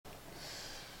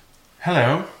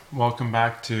Hello, welcome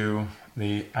back to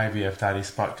the IVF Daddies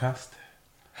podcast.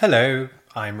 Hello,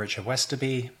 I'm Richard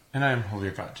Westerby. And I'm Julio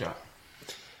Gadja.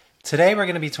 Today we're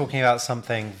going to be talking about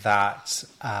something that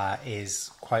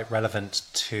is quite relevant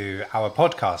to our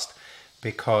podcast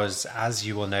because, as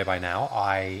you will know by now,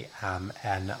 I am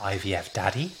an IVF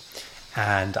daddy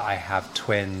and I have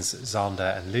twins,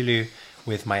 Xander and Lulu,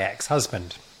 with my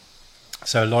ex-husband.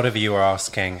 So a lot of you are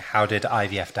asking, how did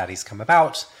IVF daddies come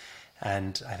about?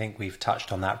 And I think we've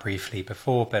touched on that briefly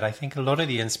before, but I think a lot of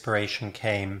the inspiration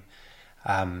came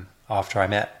after I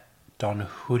met Don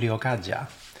Julio Gadja.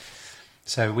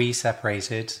 So we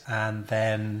separated, and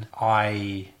then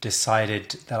I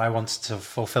decided that I wanted to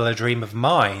fulfill a dream of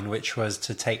mine, which was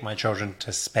to take my children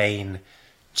to Spain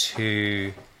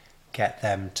to get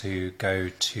them to go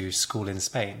to school in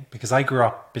Spain. Because I grew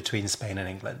up between Spain and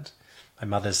England. My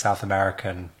mother's South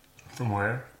American. From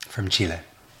where? From Chile.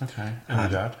 Okay. And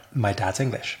your dad? My dad's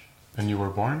English. And you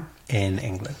were born? In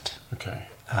England. Okay.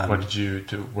 What did you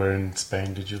do? Where in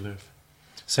Spain did you live?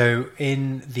 So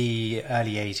in the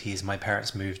early 80s, my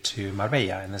parents moved to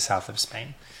Marbella in the south of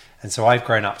Spain. And so I've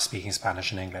grown up speaking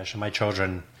Spanish and English, and my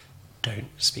children don't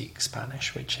speak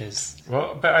Spanish, which is...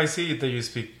 Well, but I see that you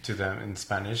speak to them in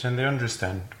Spanish, and they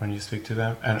understand when you speak to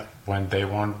them. And when they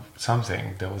want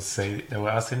something, they will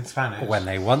ask in Spanish. When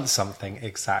they want something,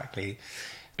 exactly.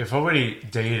 If already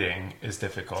dating is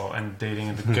difficult, and dating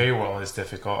in the gay world is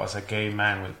difficult as a gay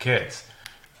man with kids,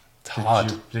 It's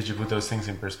hard. Did you put those things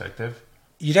in perspective?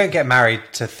 You don't get married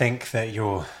to think that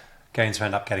you're going to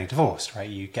end up getting divorced, right?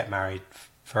 You get married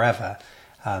forever.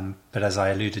 But as I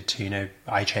alluded to,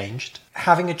 I changed.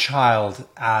 Having a child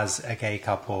as a gay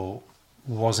couple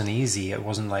wasn't easy. It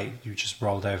wasn't like you just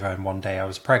rolled over and one day I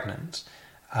was pregnant.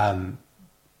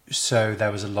 So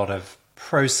there was a lot of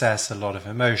process, a lot of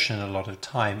emotion, a lot of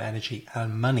time, energy,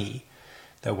 and money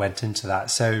that went into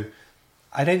that. So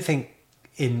I don't think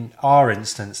in our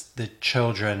instance, the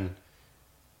children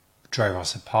drove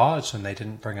us apart and they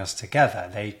didn't bring us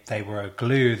together. They were a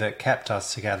glue that kept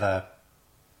us together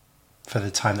for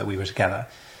the time that we were together.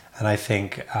 And I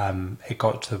think it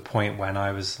got to the point when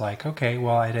I was like, okay,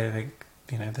 well, I don't think,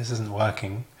 this isn't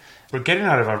working. But getting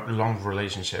out of a long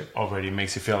relationship already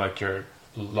makes you feel like you're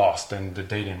lost in the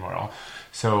dating world.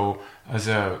 So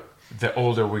the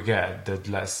older we get, the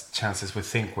less chances we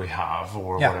think we have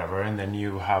or whatever. And then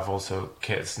you have also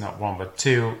kids, not one, but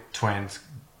two twins,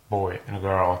 boy and a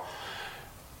girl.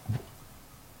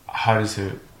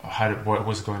 What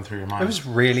was going through your mind? It was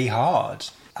really hard.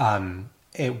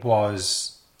 It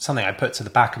was something I put to the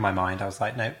back of my mind. I was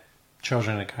like, no,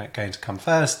 children are going to come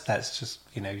first. Let's just,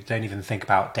 don't even think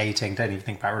about dating. Don't even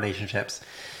think about relationships.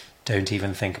 Don't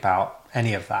even think about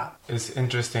any of that. It's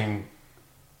interesting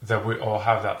that we all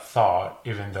have that thought,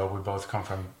 even though we both come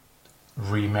from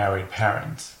remarried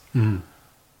parents. Mm.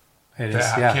 It that is,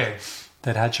 had kids.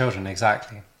 That had children,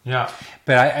 exactly. Yeah.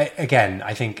 But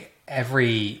I think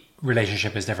every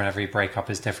relationship is different. Every breakup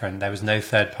is different. There was no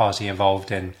third party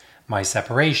involved in my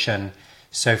separation.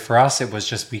 So for us, it was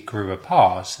just we grew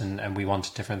apart and we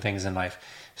wanted different things in life.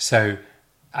 So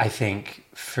I think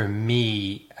for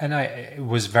me, it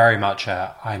was very much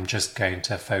I'm just going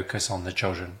to focus on the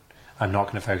children. I'm not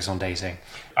going to focus on dating.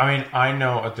 I mean, I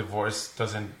know a divorce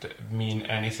doesn't mean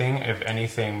anything. If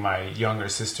anything, my younger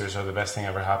sisters are the best thing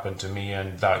ever happened to me,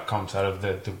 and that comes out of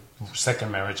the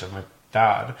second marriage of my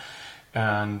dad.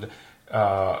 And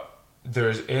there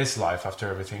is life after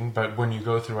everything, but when you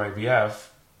go through IVF,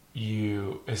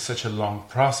 it's such a long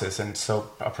process, and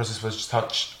so a process was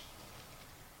such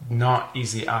not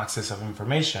easy access of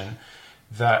information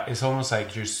that it's almost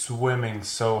like you're swimming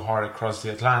so hard across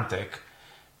the Atlantic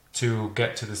to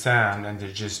get to the sand and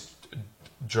they just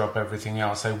drop everything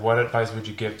else. Like, what advice would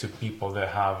you give to people that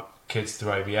have kids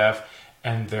through IVF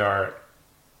and they are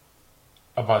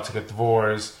about to get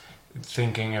divorced,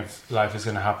 thinking if life is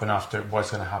going to happen after,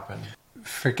 what's going to happen?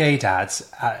 For gay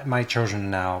dads, my children are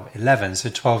now 11, so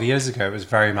 12 years ago it was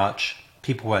very much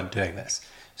people weren't doing this.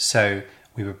 So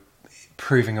we were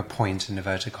proving a point in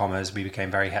inverted commas. We became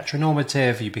very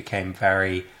heteronormative. You became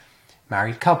very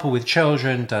married couple with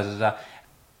children,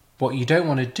 What you don't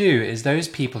want to do is those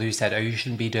people who said, oh, you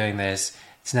shouldn't be doing this,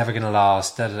 it's never going to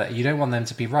last, you don't want them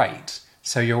to be right.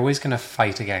 So you're always going to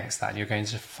fight against that. You're going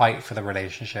to fight for the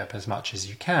relationship as much as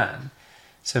you can.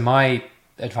 So my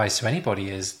advice to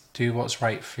anybody is do what's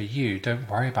right for you. Don't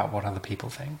worry about what other people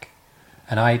think.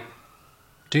 And I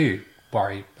do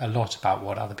worry a lot about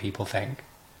what other people think.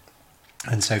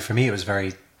 And so for me, it was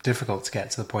very difficult to get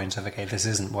to the point of, okay, this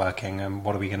isn't working and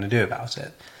what are we going to do about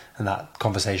it? And that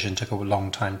conversation took a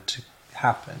long time to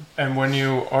happen. And when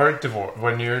you are divorced,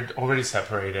 when you're already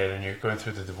separated and you're going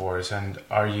through the divorce, and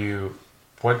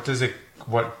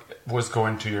what was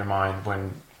going through your mind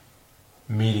when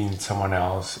meeting someone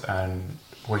else? And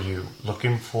were you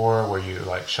were you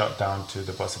like shut down to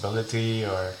the possibility,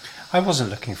 or? I wasn't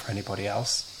looking for anybody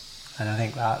else. And I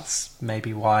think that's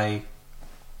maybe why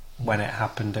when it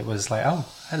happened, it was like, oh,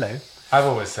 hello. I've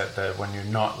always said that when you're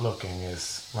not looking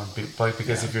is when people, like,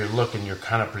 because if you're looking, you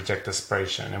kind of project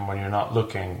desperation, and when you're not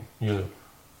looking, you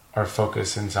are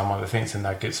focused in some other things, and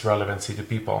that gives relevancy to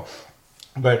people.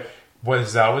 But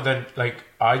was that with that? Like,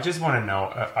 I just want to know.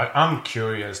 I'm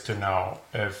curious to know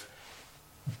if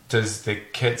does the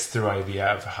kids through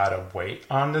IVF had a weight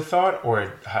on the thought, or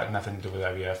it had nothing to do with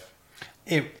IVF.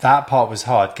 That part was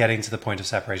hard. Getting to the point of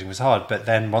separating was hard. But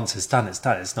then once it's done, it's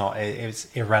done. It's not. It's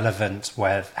irrelevant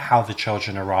with how the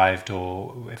children arrived,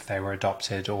 or if they were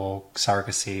adopted, or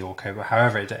surrogacy, or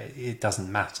however. It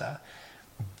doesn't matter.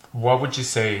 What would you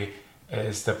say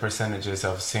is the percentages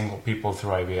of single people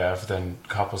through IVF than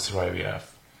couples through IVF?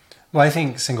 Well, I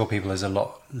think single people is a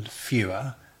lot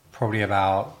fewer. Probably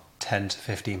about 10 to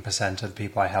 15% of the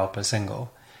people I help are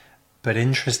single. But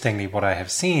interestingly, what I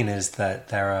have seen is that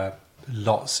there are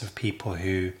lots of people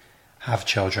who have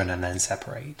children and then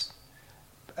separate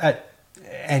at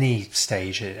any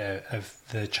stage of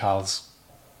the child's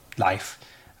life.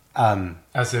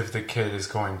 As if the kid is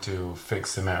going to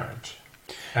fix the marriage,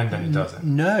 and then it doesn't.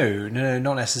 No,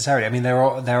 not necessarily. I mean,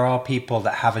 there are people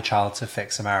that have a child to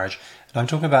fix a marriage. And I'm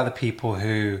talking about the people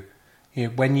who,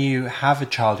 when you have a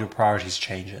child, your priorities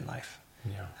change in life.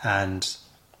 Yeah. And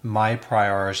my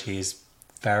priorities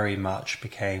very much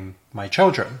became my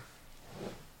children,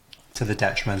 to the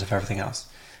detriment of everything else.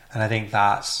 And I think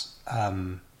that's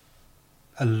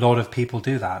a lot of people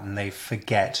do that, and they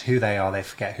forget who they are, they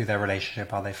forget who their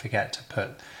relationship are, they forget to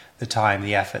put the time,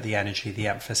 the effort, the energy, the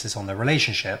emphasis on the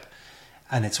relationship,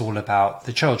 and it's all about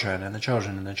the children and the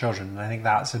children and the children. And I think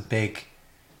that's a big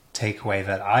takeaway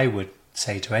that I would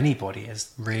say to anybody,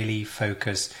 is really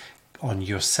focus on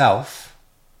yourself,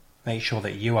 make sure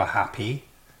that you are happy,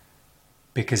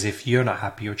 because if you're not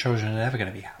happy, your children are never going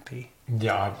to be happy.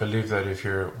 Yeah, I believe that if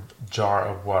your jar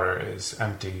of water is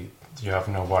empty, you have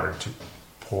no water to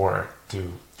pour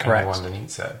to anyone that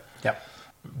needs it. Yep.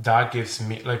 That gives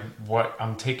me, like, what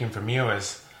I'm taking from you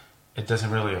is it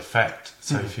doesn't really affect.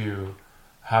 So if you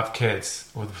have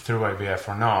kids through IVF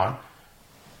or not,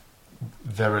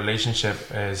 the relationship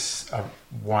is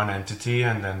one entity,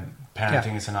 and then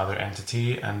parenting is another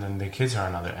entity, and then the kids are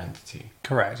another entity.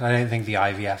 Correct. I don't think the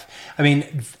IVF... I mean,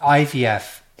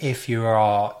 IVF, if you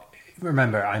are...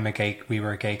 Remember, we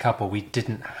were a gay couple. We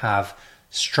didn't have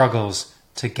struggles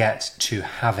to get to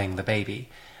having the baby.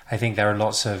 I think there are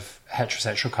lots of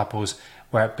heterosexual couples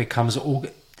where it becomes all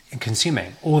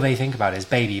consuming. All they think about is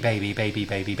baby, baby, baby,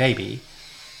 baby, baby.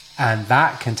 And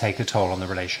that can take a toll on the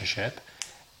relationship.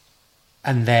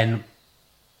 And then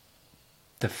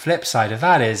the flip side of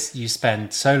that is you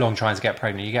spend so long trying to get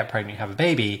pregnant, you get pregnant, you have a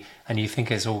baby, and you think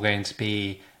it's all going to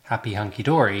be happy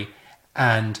hunky-dory,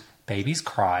 and babies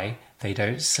cry, they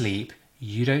don't sleep,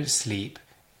 you don't sleep,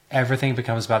 everything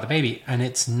becomes about the baby, and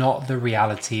it's not the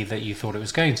reality that you thought it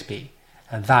was going to be.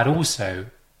 And that also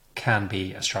can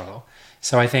be a struggle.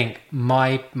 So I think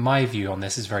my view on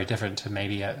this is very different to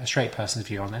maybe a straight person's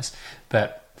view on this,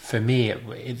 but for me,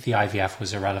 the IVF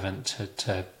was irrelevant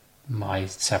to my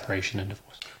separation and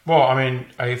divorce. Well, I mean,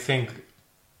 I think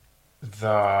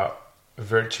the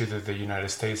virtue that the United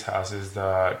States has is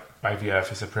that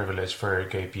IVF is a privilege for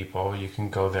gay people. You can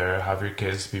go there, have your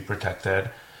kids be protected,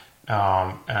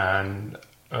 and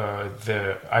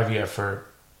the IVF for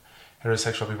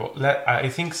heterosexual people, I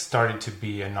think, started to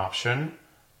be an option,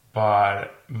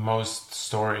 but most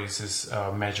stories is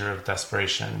a measure of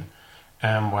desperation.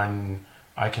 And when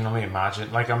I can only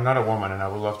imagine, like, I'm not a woman, and I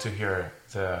would love to hear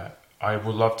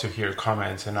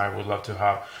comments, and I would love to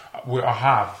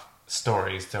have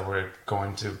stories that we're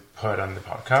going to put on the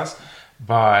podcast,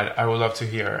 but I would love to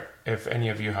hear if any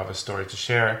of you have a story to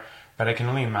share. But I can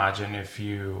only imagine if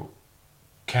you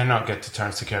cannot get to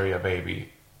terms to carry a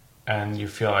baby, and you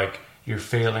feel like you're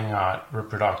failing at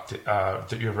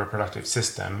your reproductive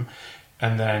system,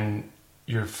 and then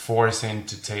you're forcing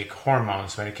to take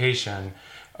hormones, medication,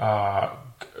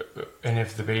 and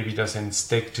if the baby doesn't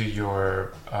stick to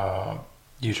your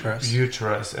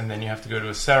uterus, and then you have to go to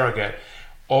a surrogate,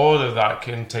 all of that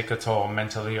can take a toll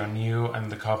mentally on you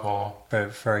and the couple.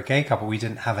 For a gay couple, we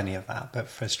didn't have any of that, but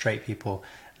for straight people,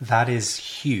 that is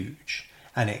huge,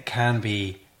 and it can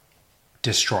be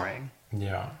destroying.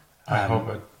 Yeah, I hope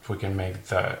that we can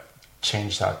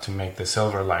change that to make the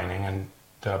silver lining, and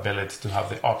the ability to have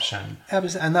the option.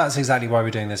 And that's exactly why we're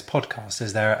doing this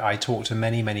podcast. I talk to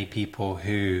many people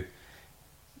who,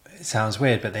 it sounds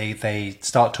weird, but they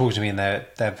start talking to me and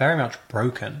they're very much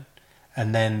broken,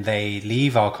 and then they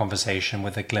leave our conversation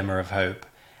with a glimmer of hope,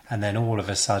 and then all of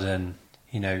a sudden,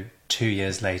 2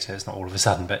 years later, it's not all of a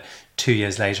sudden, but 2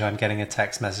 years later, I'm getting a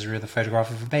text message with a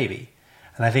photograph of a baby.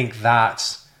 And I think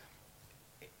that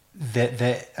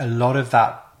a lot of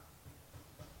that,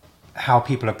 how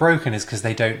people are broken, is because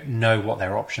they don't know what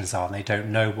their options are and they don't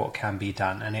know what can be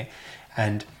done,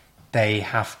 and they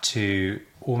have to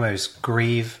almost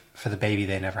grieve for the baby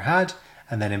they never had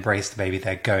and then embrace the baby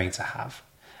they're going to have.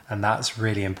 And that's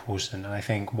really important. And I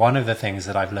think one of the things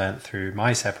that I've learned through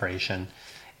my separation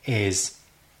is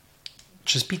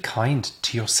just be kind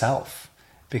to yourself,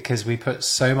 because we put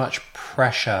so much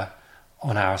pressure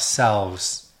on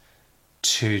ourselves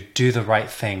to do the right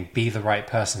thing, be the right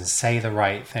person, say the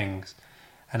right things.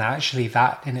 And actually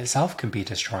that in itself can be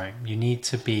destroying. You need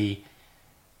to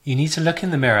look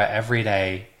in the mirror every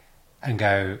day and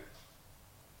go,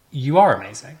 you are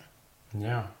amazing.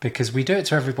 Yeah. Because we do it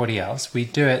to everybody else. We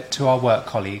do it to our work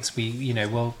colleagues.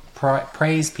 We'll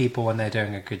praise people when they're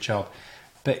doing a good job,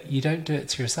 but you don't do it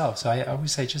to yourself. So I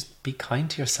always say, just be kind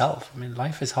to yourself. I mean,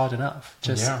 life is hard enough.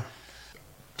 The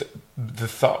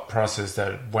thought process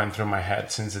that went through my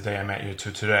head since the day I met you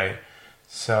to today.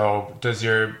 So does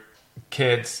your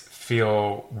kids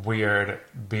feel weird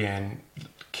being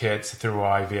kids through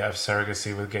IVF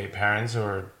surrogacy with gay parents,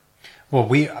 or? Well,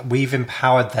 we've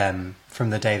empowered them from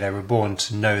the day they were born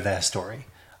to know their story.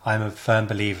 I'm a firm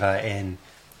believer in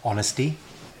honesty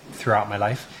throughout my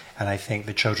life, and I think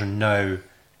the children know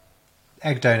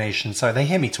egg donation. So they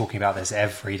hear me talking about this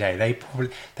every day. They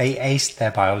aced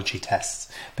their biology tests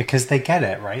because they get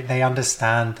it, right? They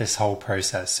understand this whole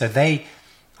process. So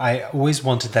I always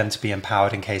wanted them to be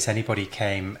empowered in case anybody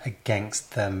came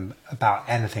against them about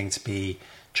anything, to be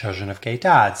children of gay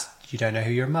dads. You don't know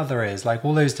who your mother is, like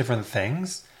all those different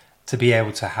things, to be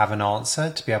able to have an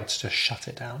answer, to be able to just shut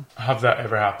it down. Have that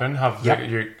ever happened?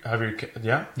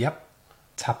 Yeah? Yep.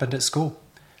 It's happened at school.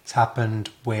 It's happened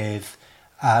with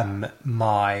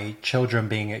my children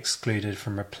being excluded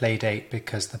from a play date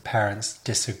because the parents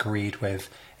disagreed with,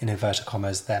 in inverted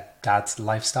commas, their dad's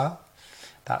lifestyle.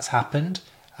 That's happened.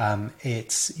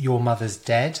 It's your mother's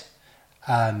dead.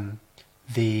 Your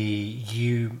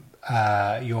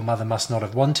mother must not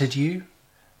have wanted you,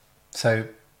 so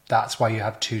that's why you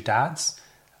have two dads.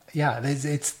 Yeah,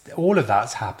 it's all of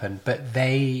that's happened, but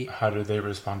how did they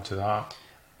respond to that?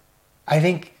 I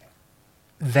think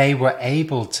they were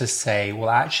able to say, well,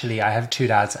 actually, I have two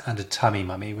dads and a tummy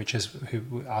mummy, which is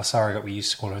who our surrogate, we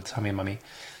used to call her tummy mummy.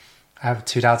 I have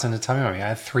two dads and a tummy mummy. I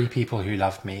have three people who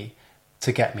loved me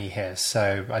to get me here,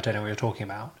 so I don't know what you're talking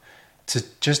about. To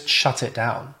just shut it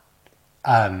down.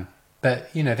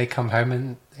 But, they come home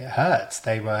and it hurts.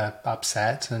 They were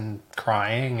upset and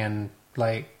crying and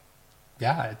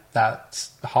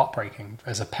that's heartbreaking.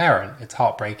 As a parent, it's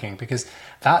heartbreaking because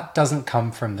that doesn't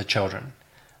come from the children.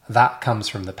 That comes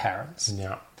from the parents.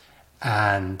 Yeah.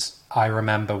 And I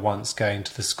remember once going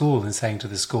to the school and saying to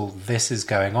the school, this is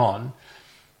going on.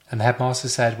 And the headmaster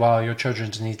said, well, your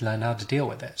children need to learn how to deal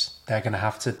with it.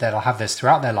 They'll have this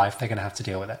throughout their life. They're going to have to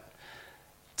deal with it.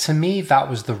 To me, that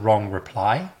was the wrong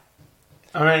reply.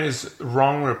 I mean, it's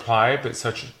wrong reply, but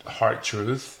such a hard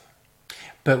truth.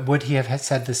 But would he have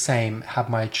said the same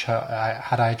had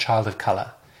I a child of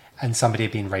colour and somebody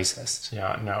had been racist?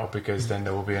 Yeah, no, because then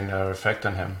there will be another effect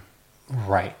on him.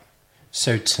 Right.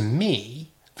 So to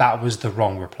me, that was the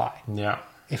wrong reply. Yeah.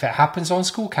 If it happens on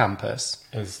school campus,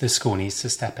 the school needs to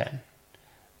step in.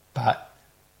 But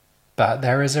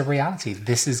there is a reality.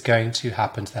 This is going to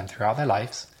happen to them throughout their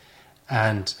lives.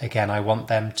 And again, I want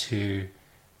them to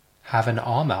have an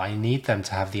armor. I need them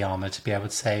to have the armor to be able to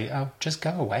say, oh, just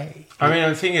go away. I mean,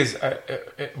 the thing is,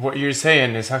 what you're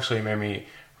saying is actually made me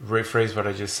rephrase what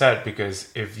I just said, because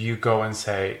if you go and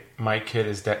say, my kid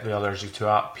is deadly allergic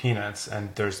to peanuts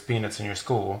and there's peanuts in your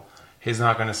school, he's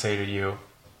not going to say to you,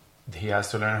 he has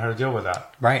to learn how to deal with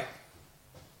that. Right.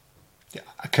 Yeah,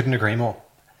 I couldn't agree more.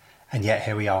 And yet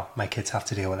here we are. My kids have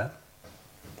to deal with it.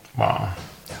 Wow.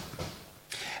 Yeah.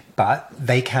 But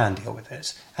they can deal with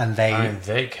it, and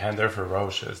they can. They're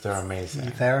ferocious. They're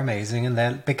amazing. They're amazing,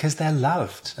 and because they're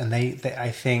loved. And they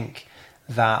I think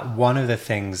that one of the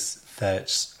things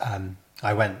that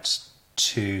I went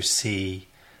to see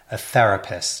a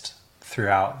therapist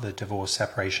throughout the divorce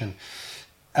separation,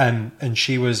 and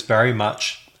she was very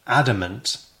much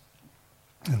adamant,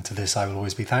 and to this I will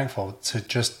always be thankful, to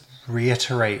just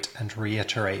reiterate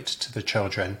to the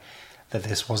children that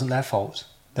this wasn't their fault.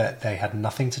 That they had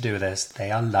nothing to do with this. They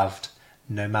are loved.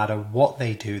 no matter what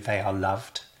they do, they are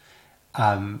loved.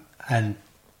 And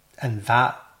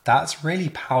that's really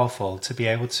powerful, to be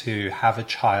able to have a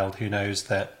child who knows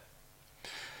that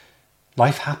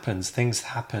life happens, things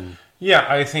happen. Yeah,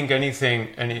 I think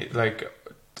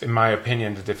in my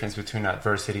opinion, the difference between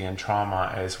adversity and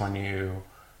trauma is when you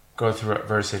go through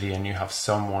adversity and you have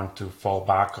someone to fall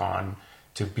back on,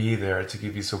 to be there, to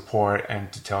give you support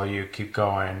and to tell you keep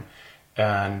going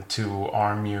and to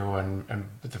arm you and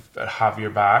have your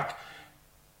back,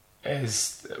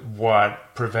 is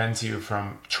what prevents you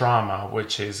from trauma,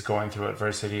 which is going through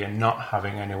adversity and not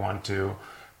having anyone to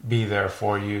be there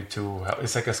for you to help.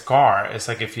 It's like a scar. It's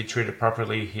like if you treat it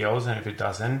properly, it heals, and if it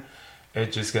doesn't,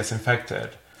 it just gets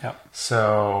infected. Yep.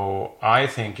 So I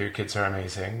think your kids are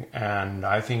amazing, and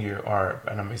I think you are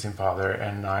an amazing father,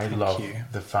 and I love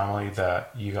the family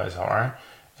that you guys are.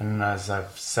 And as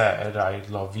I've said, I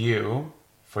love you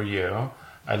for you.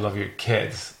 I love your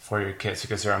kids for your kids,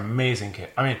 because they're amazing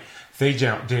kids. I mean,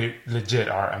 they legit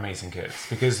are amazing kids,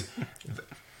 because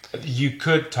you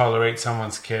could tolerate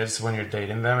someone's kids when you're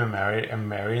dating them and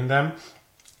marrying them.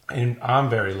 And I'm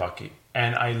very lucky,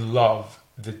 and I love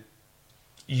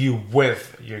you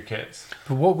with your kids.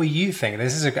 But what were you thinking?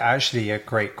 This is actually a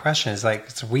great question. It's like,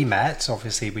 so we met,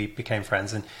 obviously we became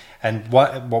friends, and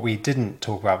what we didn't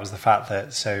talk about was the fact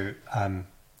that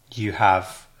you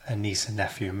have a niece and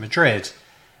nephew in Madrid,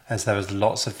 as there was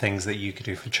lots of things that you could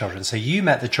do for children. So you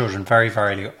met the children very,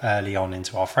 very early on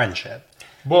into our friendship.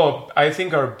 Well, I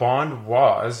think our bond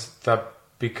was that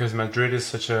because Madrid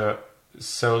is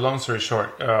so long story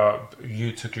short,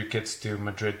 you took your kids to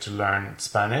Madrid to learn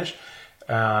Spanish,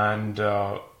 and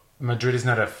Madrid is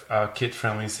not a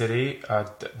kid-friendly city.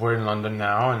 We're in London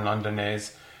now, and London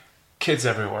is kids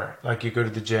everywhere. Like, you go to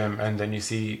the gym and then you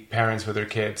see parents with their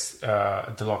kids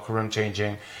at the locker room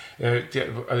changing,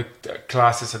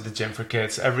 classes at the gym for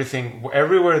kids, everything,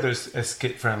 everywhere is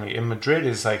kid-friendly. In Madrid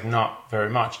is like not very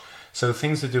much. So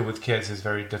things to do with kids is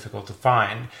very difficult to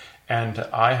find. And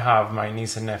I have my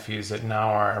niece and nephews that now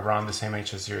are around the same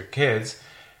age as your kids.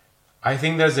 I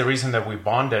think that's the reason that we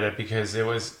bonded it, because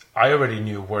I already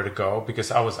knew where to go,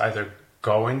 because I was either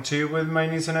going to with my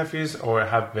niece and nephews or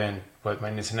have been with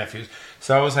my niece and nephews.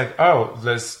 So I was like, I'll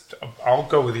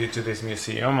go with you to this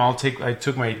museum. I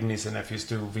took my niece and nephews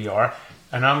to VR,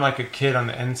 and I'm like a kid on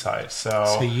the inside.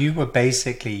 So you were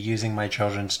basically using my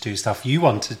children to do stuff you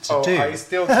wanted to do. I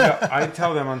still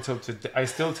tell them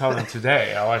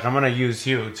today, like, I'm gonna use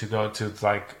you to go to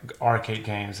like arcade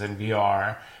games and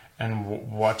VR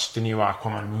and watch the new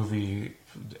Aquaman movie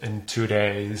in 2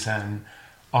 days and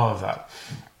all of that.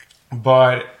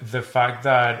 But the fact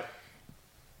that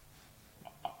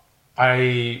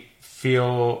I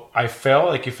felt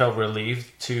like you felt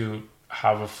relieved to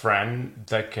have a friend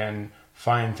that can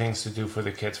find things to do for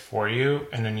the kids for you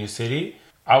in a new city.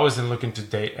 I wasn't looking to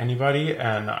date anybody,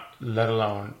 and let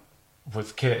alone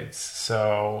with kids.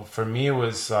 So for me, it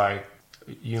was like,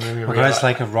 you made me realize. It's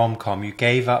like a rom-com. You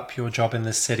gave up your job in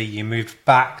the city. You moved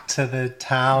back to the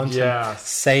town to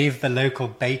save the local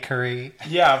bakery.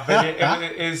 Yeah, but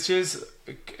it's just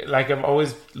like, I've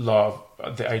always loved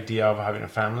the idea of having a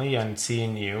family, and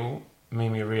seeing you made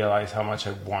me realize how much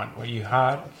I want what you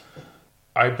had.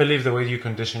 I believe the way you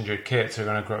conditioned your kids are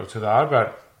going to grow to that,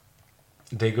 but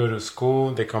they go to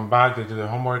school, they come back, they do their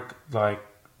homework. Like,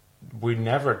 we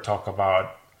never talk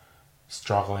about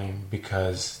struggling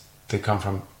because they come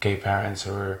from gay parents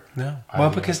or... No. Well,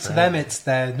 because to them it's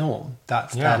their norm.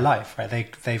 That's their life, right?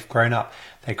 They've grown up.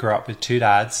 They grew up with two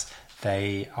dads.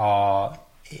 They're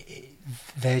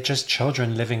just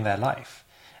children living their life.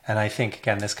 And I think,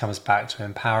 again, this comes back to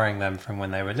empowering them from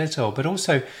when they were little. But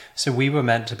also, so we were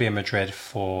meant to be in Madrid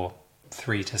for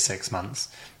 3 to 6 months.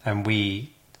 And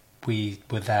we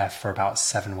were there for about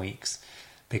 7 weeks,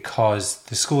 because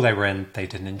the school they were in, they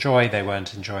didn't enjoy. They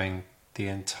weren't enjoying the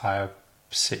entire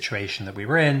situation that we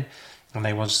were in. And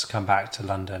they wanted to come back to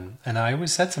London. And I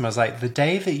always said to them, I was like, the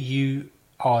day that you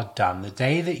are done, the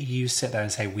day that you sit there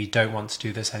and say, we don't want to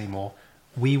do this anymore,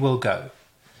 we will go.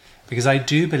 Because I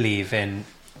do believe in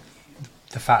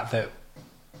the fact that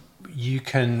you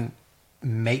can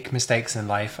make mistakes in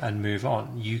life and move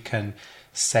on. You can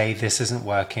say this isn't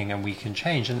working and we can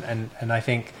change. And I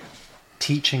think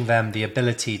teaching them the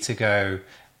ability to go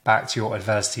back to your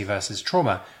adversity versus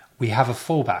trauma, we have a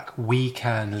fallback. We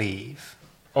can leave.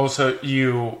 Also,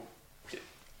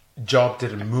 job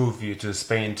didn't move you to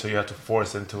Spain, so you had to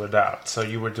force them to adapt. So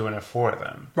you were doing it for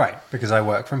them. Right, because I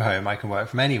work from home. I can work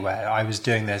from anywhere. I was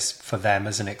doing this for them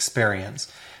as an experience.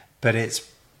 But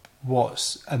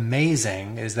what's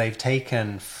amazing is they've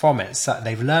taken from it,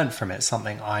 they've learned from it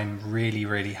something I'm really,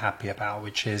 really happy about,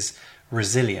 which is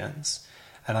resilience.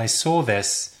 And I saw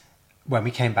this when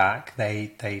we came back.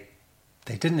 They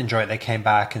didn't enjoy it. They came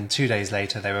back, and 2 days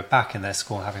later they were back in their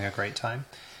school having a great time.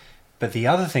 But the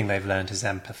other thing they've learned is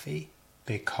empathy,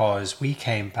 because we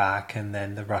came back and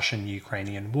then the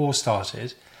Russian-Ukrainian war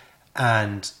started,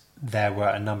 and there were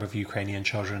a number of Ukrainian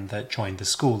children that joined the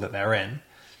school that they're in,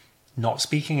 not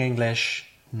speaking English,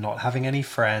 not having any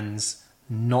friends,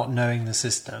 not knowing the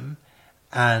system.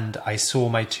 And I saw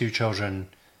my 2 children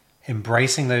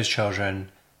embracing those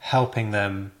children, helping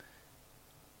them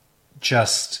to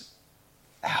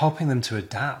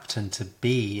adapt and to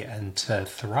be and to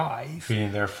thrive.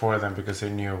 Being there for them because they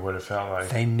knew what it felt like.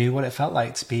 They knew what it felt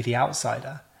like to be the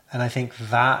outsider. And I think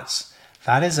that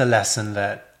is a lesson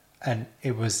that, and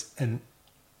it was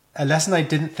a lesson I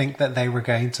didn't think that they were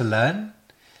going to learn.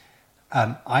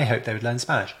 I hoped they would learn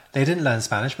Spanish. They didn't learn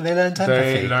Spanish, but they learned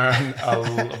empathy. They learned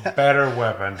a better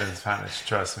weapon than Spanish,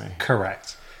 trust me.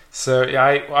 Correct. So,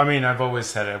 yeah, I mean, I've always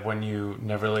said it, when you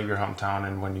never leave your hometown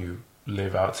and when you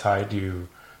live outside, you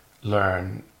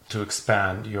learn to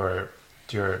expand your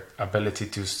ability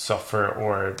to suffer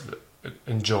or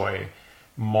enjoy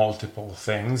multiple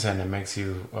things, and it makes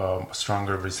you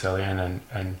stronger, resilient,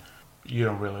 and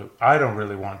I don't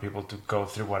really want people to go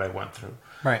through what I went through.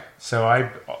 Right. So I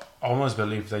almost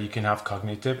believe that you can have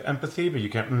cognitive empathy, but you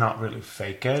can not really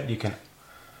fake it.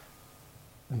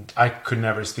 I could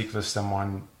never speak with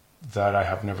someone that I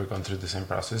have never gone through the same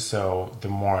process. So the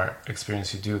more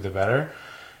experience you do, the better.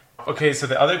 Okay, so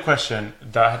the other question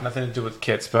that had nothing to do with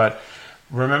kids, but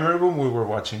remember when we were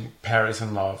watching Paris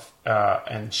in Love,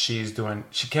 and she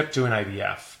kept doing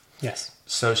IVF. Yes.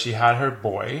 So she had her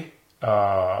boy,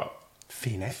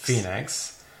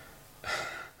 Phoenix.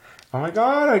 Oh my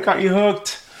God, I got you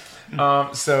hooked.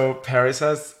 So Paris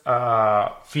has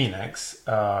Phoenix,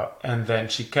 and then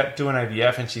she kept doing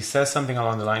IVF, and she says something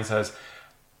along the lines as,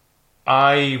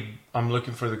 I'm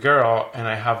looking for the girl, and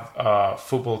I have a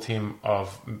football team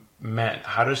of men.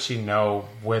 How does she know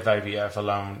with IVF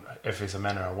alone if it's a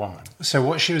man or a woman? So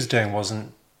what she was doing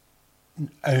wasn't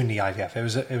only IVF.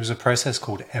 It was a process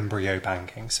called embryo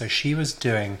banking. So she was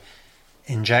doing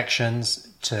injections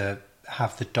to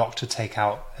have the doctor take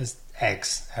out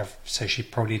eggs. So she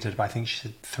probably did, I think she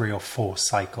did 3 or 4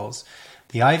 cycles.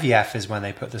 The IVF is when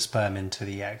they put the sperm into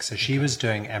the egg. So she was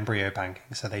doing embryo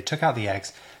banking. So they took out the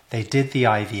eggs. They did the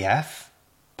IVF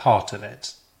part of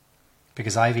it,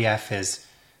 because IVF is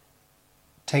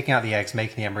taking out the eggs,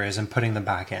 making the embryos and putting them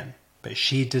back in. But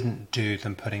she didn't do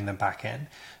them putting them back in.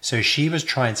 So she was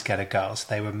trying to get a girl. So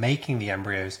they were making the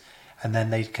embryos, and then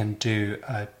they can do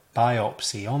a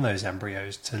biopsy on those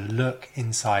embryos to look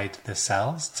inside the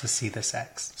cells to see the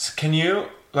sex. So can you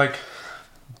put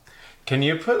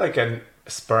like a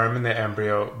sperm in the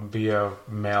embryo, be a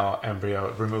male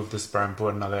embryo, remove the sperm,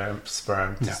 put another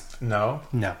sperm? No?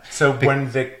 So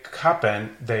when they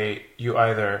happen, you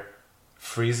either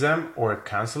freeze them or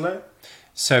cancel it?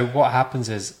 So what happens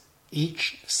is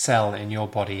each cell in your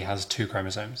body has 2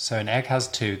 chromosomes. So an egg has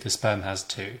 2, the sperm has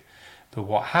 2. But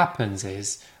what happens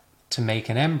is, to make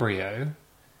an embryo,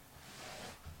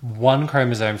 1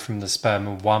 chromosome from the sperm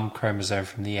and 1 chromosome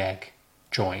from the egg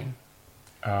join.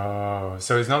 Oh,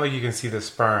 so it's not like you can see the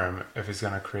sperm if it's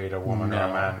going to create a woman or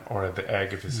a man, or the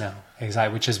egg if it's... No,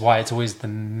 exactly, which is why it's always the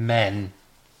men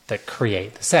that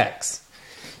create the sex.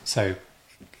 So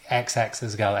XX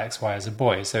is a girl, XY is a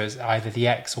boy. So it's either the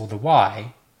X or the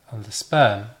Y of the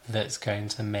sperm that's going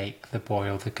to make the boy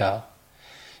or the girl.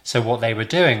 So what they were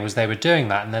doing was they were doing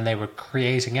that, and then they were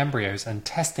creating embryos and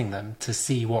testing them to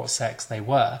see what sex they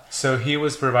were. So he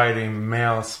was providing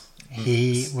males.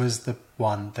 He was the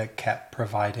one that kept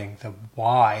providing the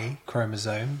Y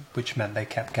chromosome, which meant they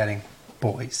kept getting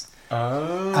boys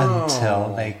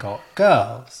until they got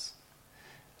girls.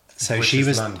 So which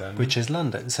is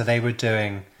London. So they were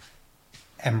doing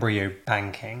embryo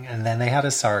banking, and then they had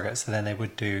a surrogate. So then they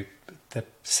would do the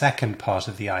second part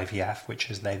of the IVF,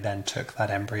 which is they then took that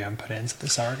embryo and put it into the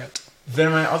surrogate.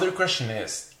 Then my other question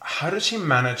is, how did she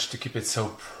manage to keep it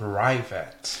so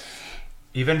private?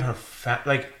 Even her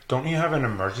don't you have an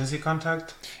emergency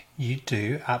contact? You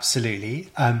do, absolutely.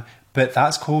 But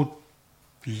that's called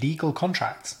legal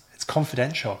contracts. It's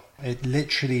confidential. It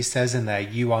literally says in there,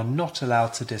 you are not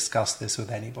allowed to discuss this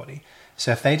with anybody.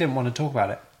 So if they didn't want to talk about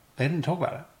it, they didn't talk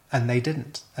about it. And they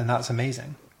didn't. And that's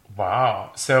amazing.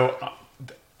 Wow. So,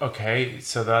 okay.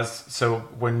 So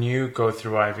when you go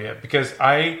through IVF, because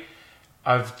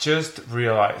I've just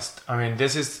realized, I mean,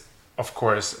 this is, of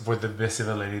course, with the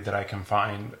visibility that I can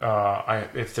find,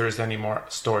 if there's any more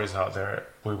stories out there,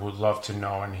 we would love to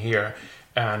know and hear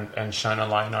and shine a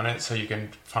light on it so you can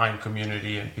find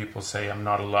community and people say, I'm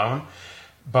not alone.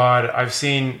 But I've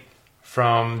seen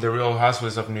from The Real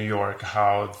Housewives of New York,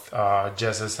 how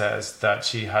Jessa says that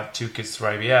she had 2 kids through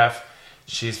IVF.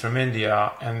 She's from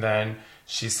India, and then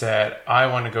she said, I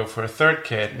want to go for a 3rd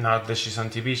kid. Now that she's on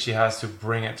TV, she has to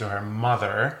bring it to her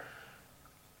mother.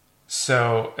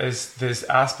 So it's this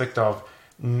aspect of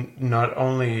not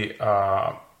only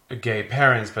gay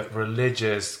parents, but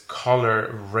religious,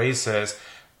 color, races.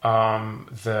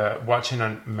 The watching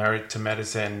on Married to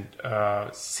Medicine,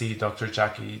 see Dr.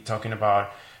 Jackie talking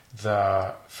about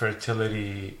the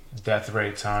fertility death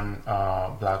rates on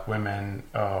black women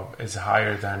is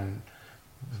higher than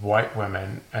white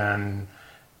women, and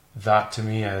that to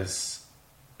me is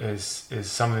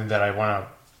something that I want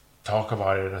to talk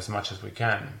about it as much as we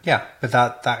can. Yeah, but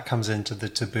that comes into the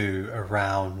taboo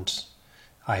around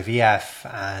IVF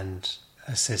and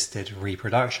assisted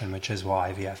reproduction, which is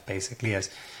what IVF basically is.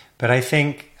 But I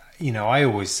think, I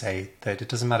always say that it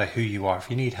doesn't matter who you are. If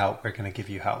you need help, we're going to give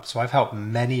you help. So I've helped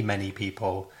many, many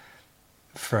people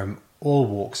from all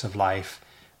walks of life,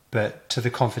 but to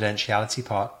the confidentiality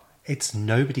part, it's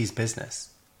nobody's business.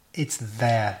 It's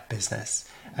their business.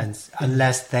 And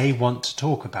unless they want to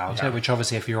talk about it, which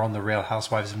obviously if you're on The Real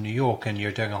Housewives of New York and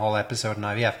you're doing a whole episode on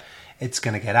IVF, it's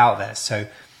going to get out there. So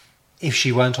if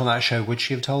she weren't on that show, would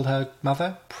she have told her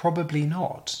mother? Probably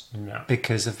not,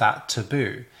 because of that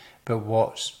taboo. But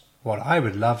what I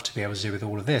would love to be able to do with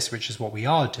all of this, which is what we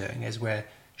are doing, is we're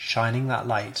shining that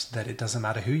light that it doesn't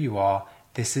matter who you are.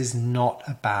 This is not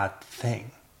a bad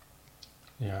thing.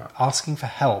 Yeah. Asking for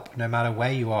help, no matter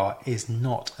where you are, is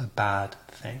not a bad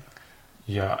thing.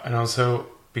 Yeah, and also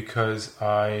because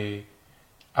I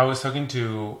was talking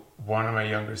to one of my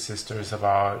younger sisters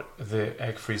about the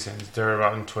egg freezing. They're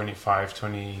around 25,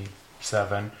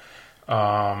 27.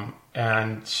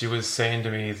 And she was saying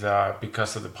to me that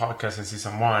because of the podcast in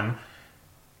season 1,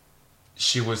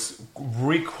 she was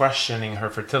re-questioning her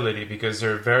fertility because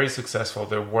they're very successful.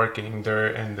 They're working, they're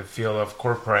in the field of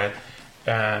corporate,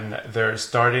 and they're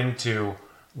starting to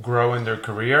grow in their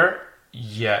career,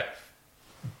 yet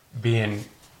being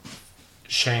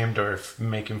shamed or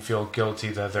making feel guilty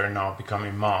that they're not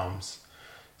becoming moms.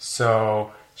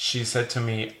 So she said to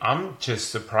me, I'm just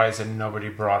surprised that nobody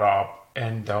brought up,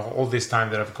 and all this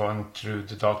time that I've gone through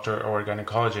the doctor or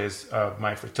gynecologist,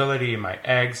 my fertility, my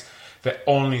eggs, the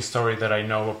only story that I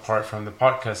know apart from the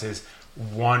podcast is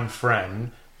one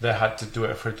friend that had to do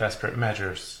it for desperate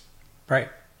measures. Right.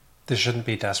 There shouldn't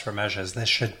be desperate measures. There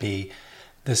should be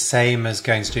the same as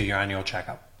going to do your annual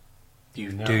checkup.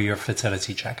 You do your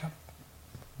fertility checkup.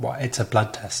 It's a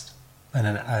blood test and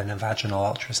a vaginal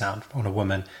ultrasound on a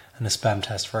woman and a sperm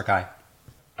test for a guy.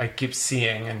 I keep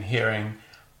seeing and hearing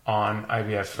on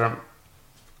IVF from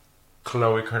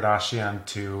Khloe Kardashian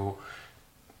to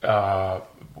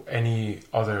any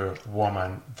other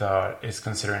woman that is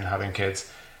considering having kids,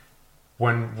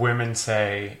 when women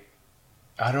say,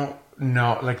 I don't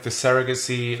know, like the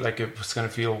surrogacy, like it's going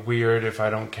to feel weird if I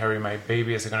don't carry my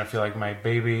baby, is it going to feel like my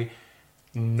baby?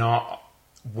 Not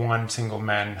one single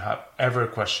man have ever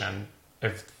questioned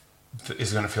if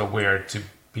it's going to feel weird to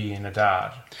being a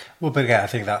dad. Well, but again, I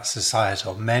think that's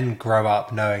societal. Men grow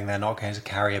up knowing they're not going to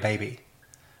carry a baby,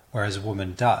 whereas a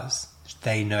woman does.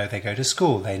 They know, they go to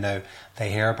school, they know,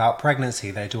 they hear about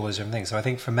pregnancy, they do all those different things. So I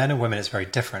think for men and women it's very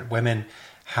different. Women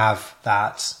have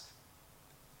that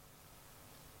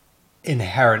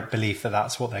inherent belief that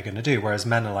that's what they're going to do, whereas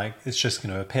men are like, it's just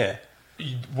going to appear.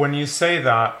 When you say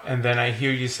that, and then I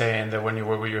hear you saying that when you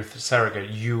were with your surrogate,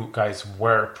 you guys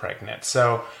were pregnant.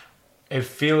 So it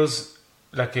feels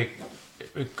like it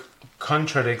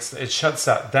contradicts, it shuts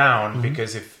that down,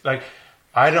 because if, like,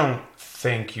 I don't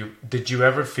think did you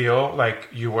ever feel like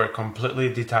you were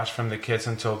completely detached from the kids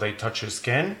until they touch your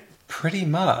skin? Pretty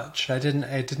much. It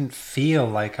didn't feel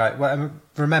like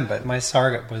remember, my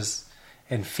surrogate was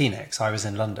in Phoenix. I was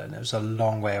in London. It was a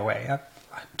long way away.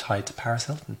 I'm tied to Paris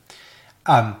Hilton.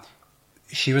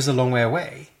 She was a long way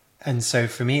away. And so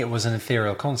for me, it was an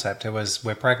ethereal concept. It was,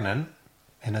 we're pregnant,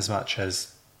 in as much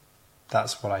as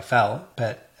that's what I felt.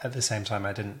 But at the same time,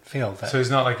 I didn't feel that. So it's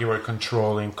not like you were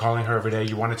controlling, calling her every day.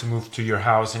 You wanted to move to your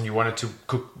house and you wanted to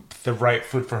cook the right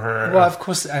food for her. Well, of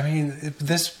course, I mean,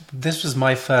 this was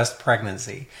my first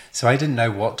pregnancy. So I didn't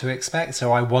know what to expect.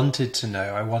 So I wanted to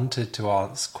know. I wanted to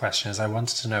ask questions. I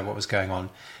wanted to know what was going on.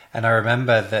 And I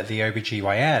remember that the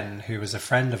OBGYN, who was a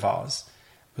friend of ours,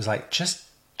 was like,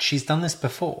 she's done this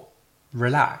before.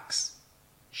 Relax.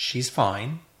 She's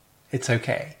fine. It's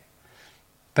okay.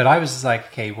 But I was like,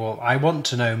 okay, well, I want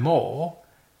to know more.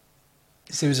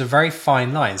 So it was a very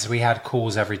fine line. So we had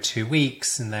calls every 2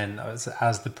 weeks. And then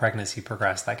as the pregnancy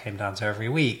progressed, that came down to every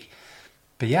week.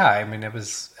 But yeah, I mean, I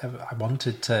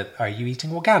wanted to, are you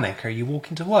eating organic? Are you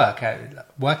walking to work?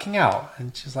 Working out?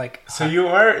 And she's like, so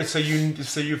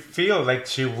you feel like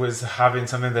she was having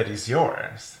something that is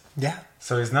yours. yeah,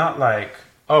 So it's not like,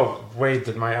 oh, wait,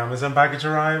 did my Amazon package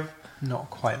arrive? not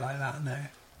quite like that, no.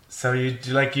 So you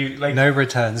like. No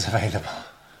returns available.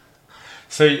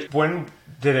 So when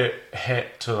did it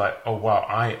hit to like, oh wow,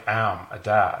 I am a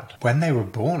dad? When they were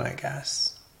born, I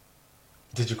guess.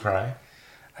 Did you cry?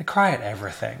 I cry at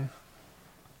everything.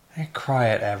 I cry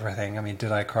at everything. I mean,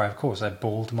 did I cry? Of course. I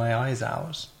bawled my eyes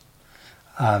out.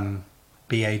 BAWLED,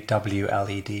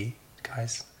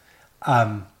 guys.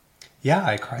 Yeah,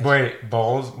 I cried. Wait,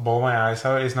 bawl my eyes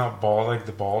out is not ball like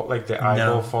the ball, like the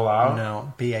eyeball fall out?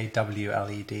 No,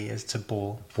 BAWLED is to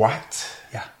bawl. What?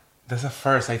 Yeah. That's a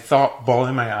first. I thought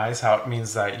bawling my eyes out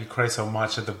means that you cry so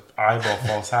much that the eyeball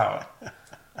falls out.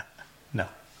 No.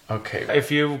 Okay.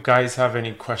 If you guys have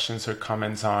any questions or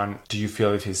comments on, do you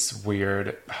feel it is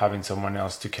weird having someone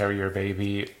else to carry your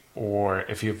baby, or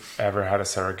if you've ever had a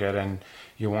surrogate and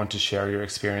you want to share your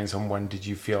experience on when did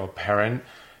you feel a parent,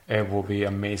 it will be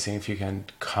amazing if you can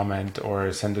comment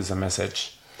or send us a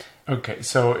message. Okay,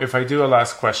 so if I do a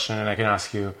last question and I can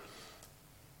ask you,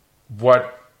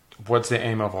 what's the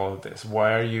aim of all of this?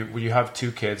 Why are you have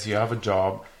 2 kids, you have a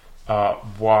job,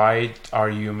 why are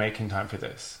you making time for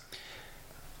this?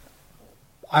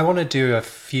 I want to do a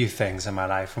few things in my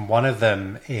life, and one of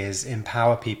them is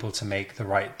empower people to make the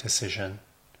right decision,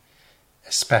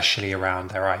 especially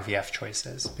around their IVF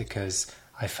choices, because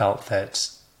I felt that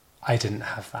I didn't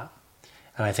have that.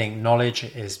 And I think knowledge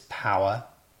is power,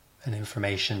 and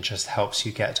information just helps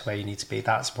you get to where you need to be.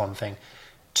 That's one thing.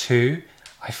 2,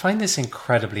 I find this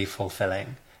incredibly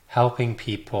fulfilling, helping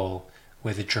people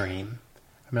with a dream.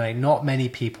 I mean, like, not many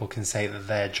people can say that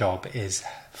their job is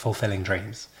fulfilling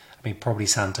dreams. I mean, probably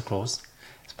Santa Claus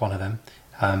is one of them.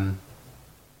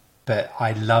 But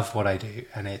I love what I do,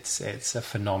 and it's a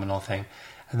phenomenal thing.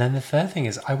 And then the third thing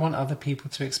is I want other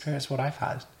people to experience what I've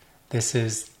had. This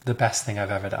is the best thing I've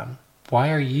ever done.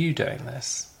 Why are you doing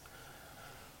this?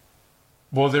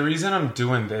 Well, the reason I'm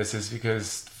doing this is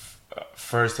because,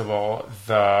 first of all,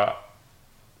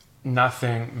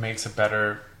 nothing makes a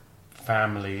better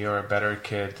family or a better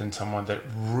kid than someone that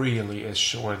really is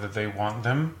sure that they want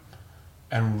them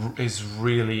and is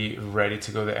really ready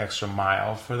to go the extra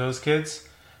mile for those kids.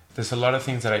 There's a lot of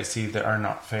things that I see that are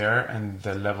not fair, and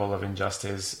the level of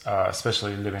injustice,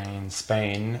 especially living in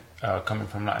Spain, coming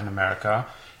from Latin America.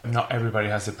 Not everybody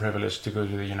has the privilege to go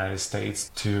to the United States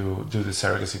to do the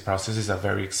surrogacy process. It's a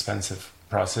very expensive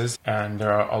process, and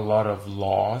there are a lot of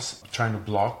laws trying to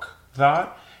block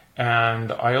that.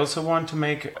 And I also want to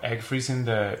make egg freezing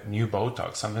the new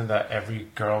Botox, something that every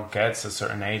girl gets at a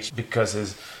certain age because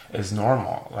is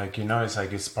normal. Like, you know, it's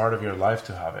like it's part of your life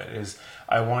to have it.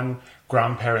 I want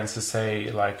grandparents to say,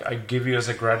 like, I give you as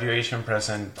a graduation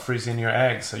present freezing your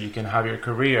eggs so you can have your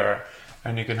career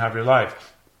and you can have your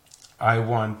life. I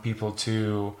want people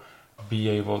to be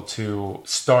able to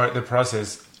start the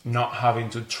process not having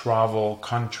to travel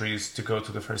countries to go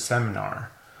to the first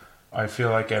seminar. I feel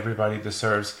like everybody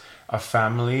deserves a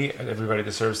family.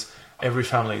 Every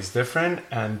family is different,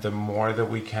 and the more that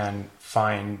we can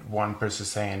find one person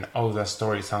saying, oh, that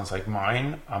story sounds like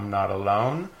mine, I'm not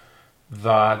alone,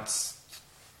 that's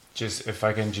just, if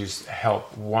I can just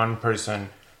help one person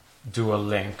do a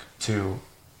link to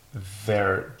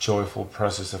their joyful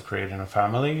process of creating a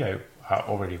family, I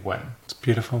already win. It's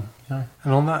beautiful. Yeah.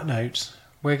 And on that note,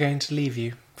 we're going to leave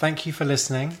you. Thank you for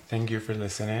listening. Thank you for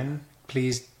listening.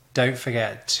 Please don't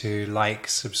forget to like,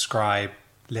 subscribe,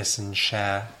 listen,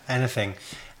 share, anything.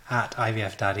 At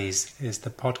IVF Daddies is the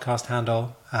podcast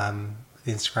handle, the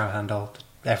Instagram handle,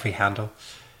 every handle.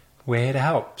 We're here to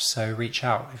help, so reach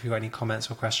out if you've got any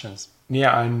comments or questions.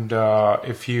 Yeah, and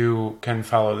if you can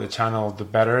follow the channel, the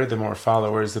better. The more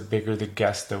followers, the bigger the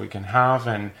guests that we can have,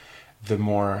 and the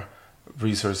more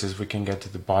resources we can get to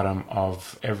the bottom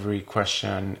of every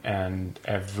question and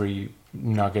every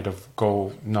nugget of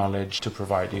gold knowledge to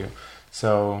provide you.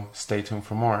 So stay tuned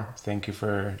for more. Thank you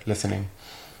for listening.